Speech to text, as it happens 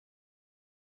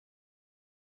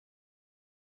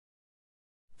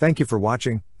Thank you for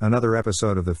watching another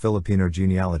episode of the Filipino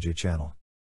Genealogy channel.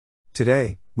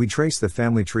 Today, we trace the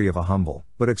family tree of a humble,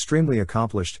 but extremely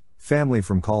accomplished, family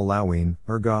from Calauin,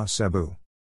 Argao, Cebu.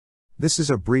 This is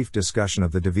a brief discussion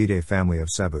of the Davide family of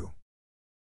Cebu.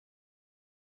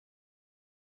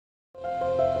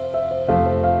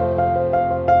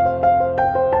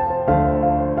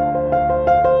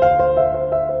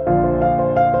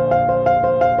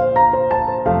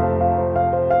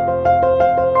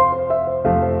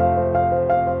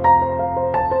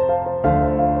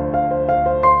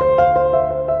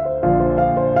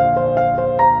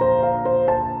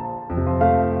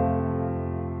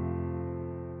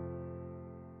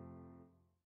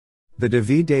 The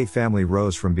Davide family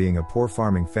rose from being a poor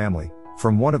farming family,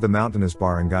 from one of the mountainous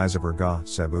barangays of Argao,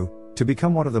 Cebu, to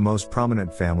become one of the most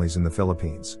prominent families in the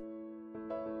Philippines.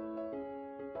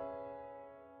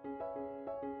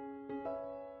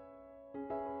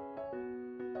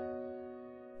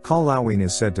 Calauin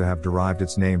is said to have derived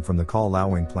its name from the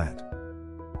calauin plant.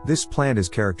 This plant is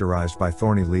characterized by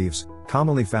thorny leaves,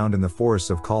 commonly found in the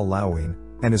forests of Calauin,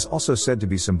 and is also said to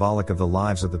be symbolic of the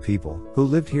lives of the people who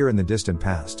lived here in the distant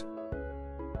past.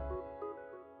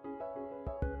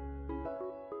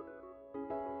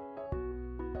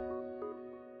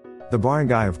 The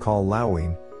barangay of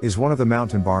Calauin is one of the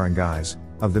mountain barangays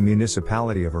of the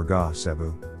municipality of Argao,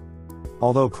 Cebu.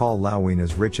 Although Calauin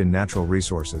is rich in natural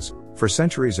resources, for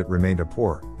centuries it remained a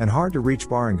poor and hard to reach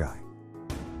barangay.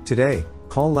 Today,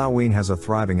 Calauin has a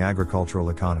thriving agricultural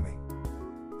economy.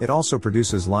 It also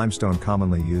produces limestone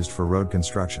commonly used for road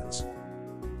constructions.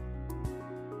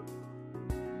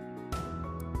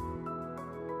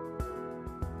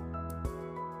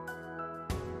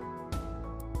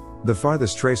 The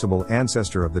farthest traceable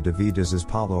ancestor of the Davides is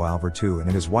Pablo Alberto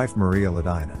and his wife Maria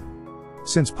Ladina.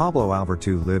 Since Pablo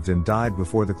Alberto lived and died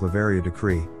before the Claveria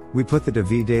decree, we put the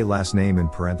Davide last name in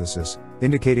parenthesis,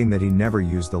 indicating that he never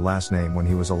used the last name when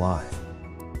he was alive.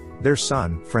 Their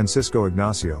son, Francisco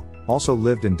Ignacio, also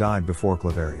lived and died before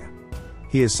Claveria.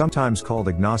 He is sometimes called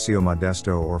Ignacio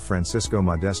Modesto or Francisco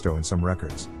Modesto in some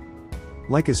records.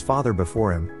 Like his father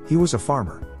before him, he was a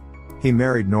farmer. He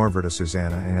married Norberta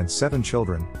Susana and had 7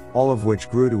 children, all of which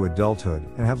grew to adulthood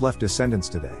and have left descendants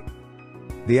today.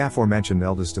 The aforementioned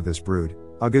eldest of this brood,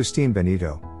 Agustin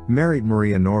Benito, married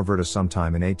Maria Norberta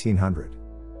sometime in 1800.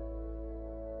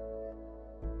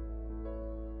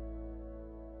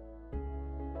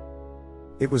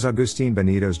 It was Agustin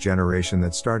Benito's generation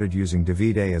that started using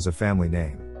Davide as a family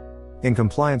name. In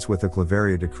compliance with the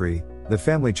Claveria decree, the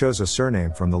family chose a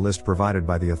surname from the list provided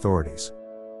by the authorities.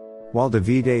 While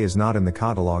Davide is not in the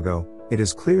Catalogo, it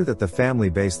is clear that the family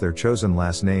based their chosen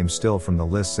last name still from the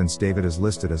list since David is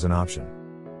listed as an option.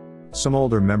 Some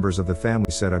older members of the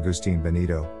family said Agustin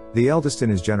Benito, the eldest in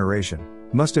his generation,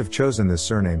 must have chosen this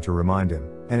surname to remind him,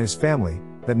 and his family,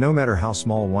 that no matter how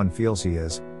small one feels he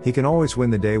is, he can always win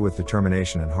the day with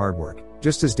determination and hard work,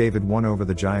 just as David won over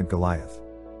the giant Goliath.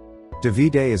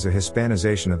 Davide is a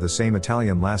Hispanization of the same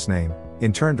Italian last name,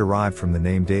 in turn derived from the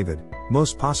name David,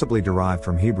 most possibly derived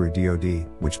from Hebrew Dod,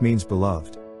 which means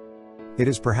beloved. It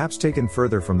is perhaps taken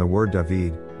further from the word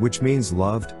David, which means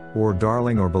loved, or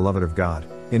darling or beloved of God,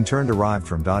 in turn derived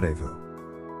from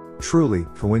Dadevu. Truly,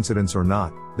 coincidence or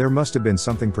not, there must have been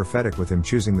something prophetic with him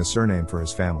choosing the surname for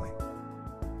his family.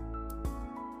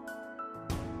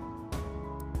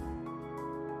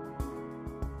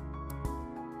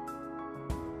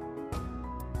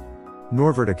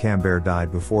 Norberta Camber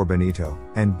died before Benito,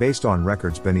 and based on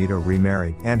records Benito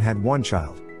remarried and had one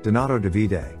child, Donato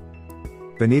Davide.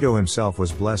 Benito himself was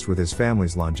blessed with his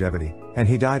family's longevity, and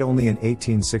he died only in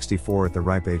 1864 at the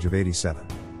ripe age of 87.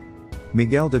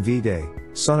 Miguel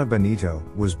Davide, son of Benito,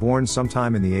 was born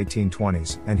sometime in the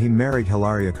 1820s, and he married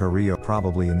Hilaria Carrillo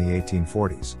probably in the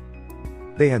 1840s.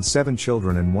 They had 7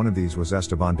 children and one of these was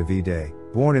Esteban Davide,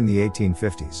 born in the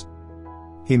 1850s.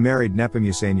 He married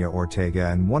Nepomuceno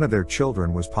Ortega and one of their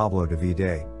children was Pablo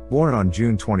Davide, born on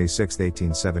June 26,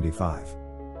 1875.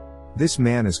 This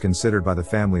man is considered by the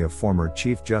family of former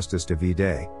Chief Justice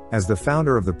Davide, as the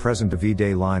founder of the present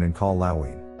Davide line in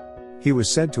Calauin. He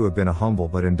was said to have been a humble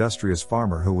but industrious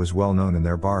farmer who was well known in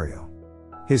their barrio.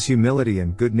 His humility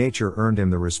and good nature earned him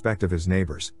the respect of his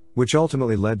neighbors, which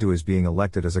ultimately led to his being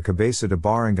elected as a cabeza de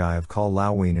barangay of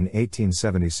Calauin in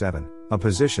 1877, a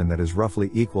position that is roughly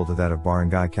equal to that of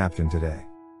barangay captain today.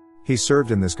 He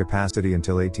served in this capacity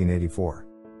until 1884.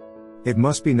 It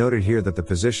must be noted here that the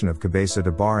position of cabeza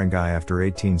de barangay after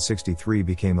 1863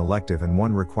 became elective and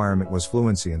one requirement was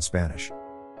fluency in Spanish.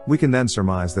 We can then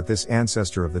surmise that this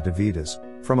ancestor of the Davides,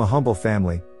 from a humble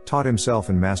family, taught himself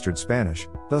and mastered Spanish,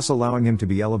 thus allowing him to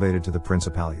be elevated to the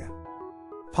Principalia.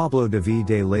 Pablo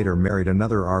Davide later married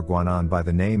another Arguanan by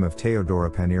the name of Teodora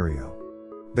Panerio.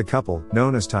 The couple,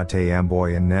 known as Tate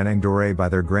Amboy and Nanang Dore by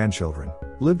their grandchildren,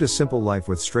 lived a simple life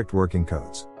with strict working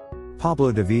codes.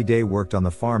 Pablo Davide worked on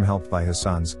the farm helped by his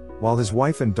sons, while his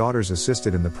wife and daughters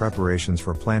assisted in the preparations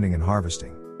for planting and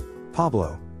harvesting.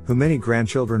 Pablo, who many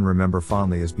grandchildren remember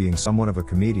fondly as being somewhat of a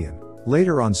comedian,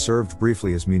 later on served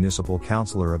briefly as municipal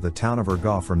councillor of the town of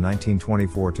Argao from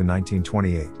 1924 to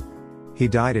 1928. He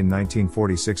died in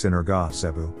 1946 in Argao,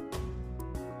 Cebu.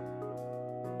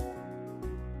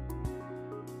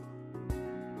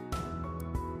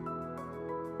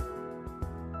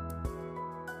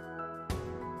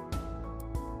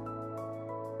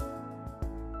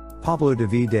 Pablo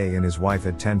Davide and his wife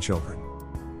had 10 children.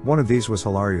 One of these was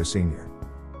Hilario Sr.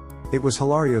 It was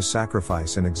Hilario's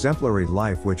sacrifice and exemplary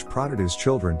life which prodded his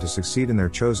children to succeed in their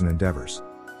chosen endeavors.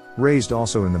 Raised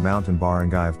also in the mountain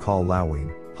barangay of Cal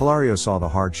Lawin, Hilario saw the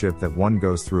hardship that one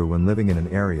goes through when living in an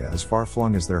area as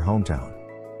far-flung as their hometown.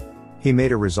 He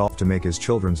made a resolve to make his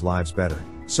children's lives better,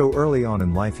 so early on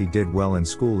in life he did well in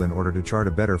school in order to chart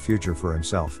a better future for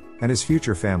himself and his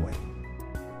future family.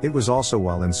 It was also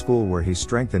while in school where he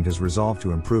strengthened his resolve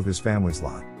to improve his family's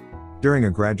lot. During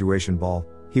a graduation ball,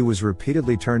 he was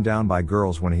repeatedly turned down by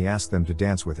girls when he asked them to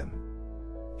dance with him.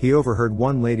 He overheard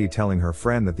one lady telling her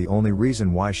friend that the only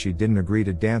reason why she didn't agree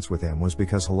to dance with him was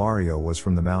because Hilario was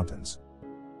from the mountains.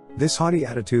 This haughty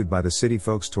attitude by the city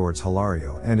folks towards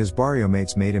Hilario and his barrio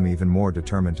mates made him even more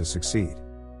determined to succeed.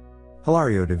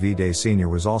 Hilario Davide Sr.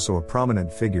 was also a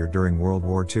prominent figure during World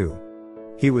War II.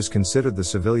 He was considered the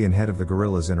civilian head of the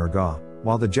guerrillas in Argao,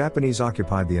 while the Japanese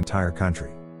occupied the entire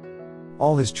country.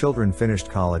 All his children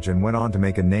finished college and went on to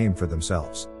make a name for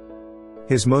themselves.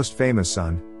 His most famous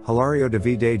son, Hilario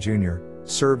Davide Jr.,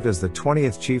 served as the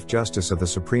 20th Chief Justice of the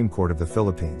Supreme Court of the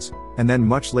Philippines, and then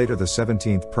much later the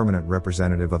 17th Permanent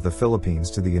Representative of the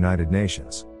Philippines to the United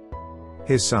Nations.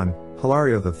 His son,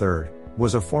 Hilario III,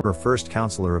 was a former First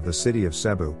Councilor of the city of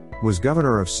Cebu, was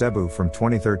Governor of Cebu from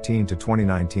 2013 to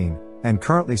 2019, and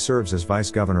currently serves as Vice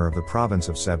Governor of the province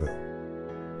of Cebu.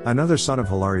 Another son of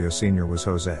Hilario Sr. was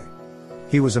Jose.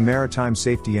 He was a maritime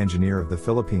safety engineer of the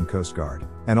Philippine Coast Guard,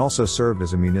 and also served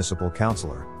as a municipal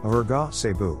councilor of Argao,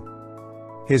 Cebu.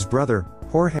 His brother,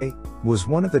 Jorge, was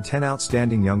one of the 10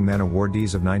 outstanding young men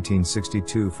awardees of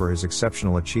 1962 for his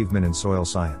exceptional achievement in soil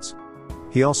science.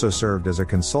 He also served as a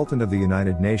consultant of the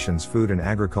United Nations Food and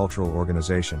Agricultural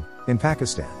Organization, in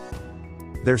Pakistan.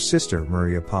 Their sister,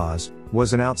 Maria Paz,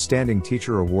 was an outstanding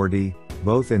teacher awardee,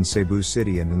 both in Cebu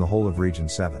City and in the whole of Region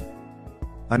 7.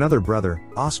 Another brother,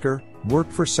 Oscar,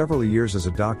 worked for several years as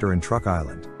a doctor in Truk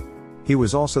Island. He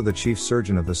was also the chief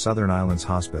surgeon of the Southern Islands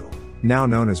Hospital, now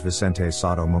known as Vicente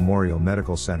Soto Memorial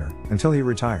Medical Center, until he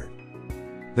retired.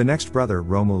 The next brother,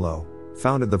 Romulo,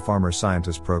 founded the Farmer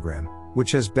Scientist Program,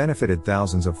 which has benefited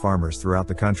thousands of farmers throughout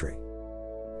the country.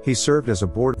 He served as a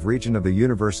board of regent of the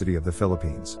University of the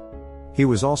Philippines. He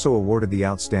was also awarded the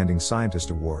Outstanding Scientist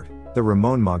Award, the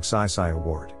Ramon Magsaysay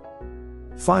Award.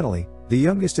 Finally, the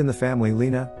youngest in the family,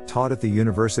 Lena, taught at the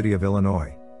University of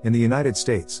Illinois, in the United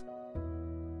States.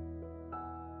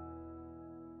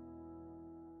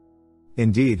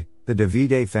 Indeed, the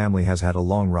Davide family has had a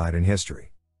long ride in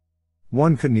history.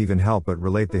 One couldn't even help but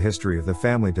relate the history of the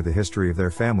family to the history of their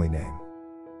family name.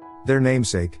 Their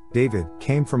namesake, David,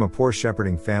 came from a poor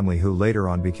shepherding family who later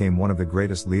on became one of the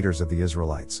greatest leaders of the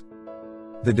Israelites.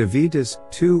 The Davides,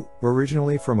 too,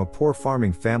 originally from a poor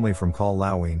farming family from Cal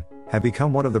Lawin, had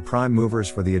become one of the prime movers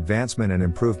for the advancement and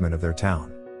improvement of their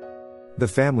town. The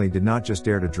family did not just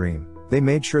dare to dream, they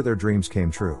made sure their dreams came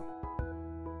true.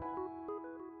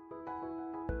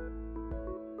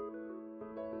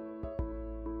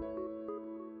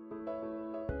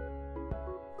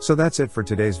 So that's it for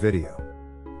today's video.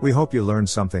 We hope you learned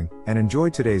something and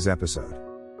enjoyed today's episode.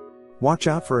 Watch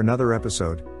out for another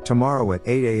episode, tomorrow at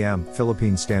 8 a.m.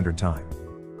 Philippine Standard Time.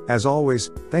 As always,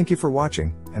 thank you for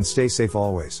watching, and stay safe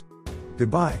always.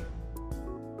 Goodbye.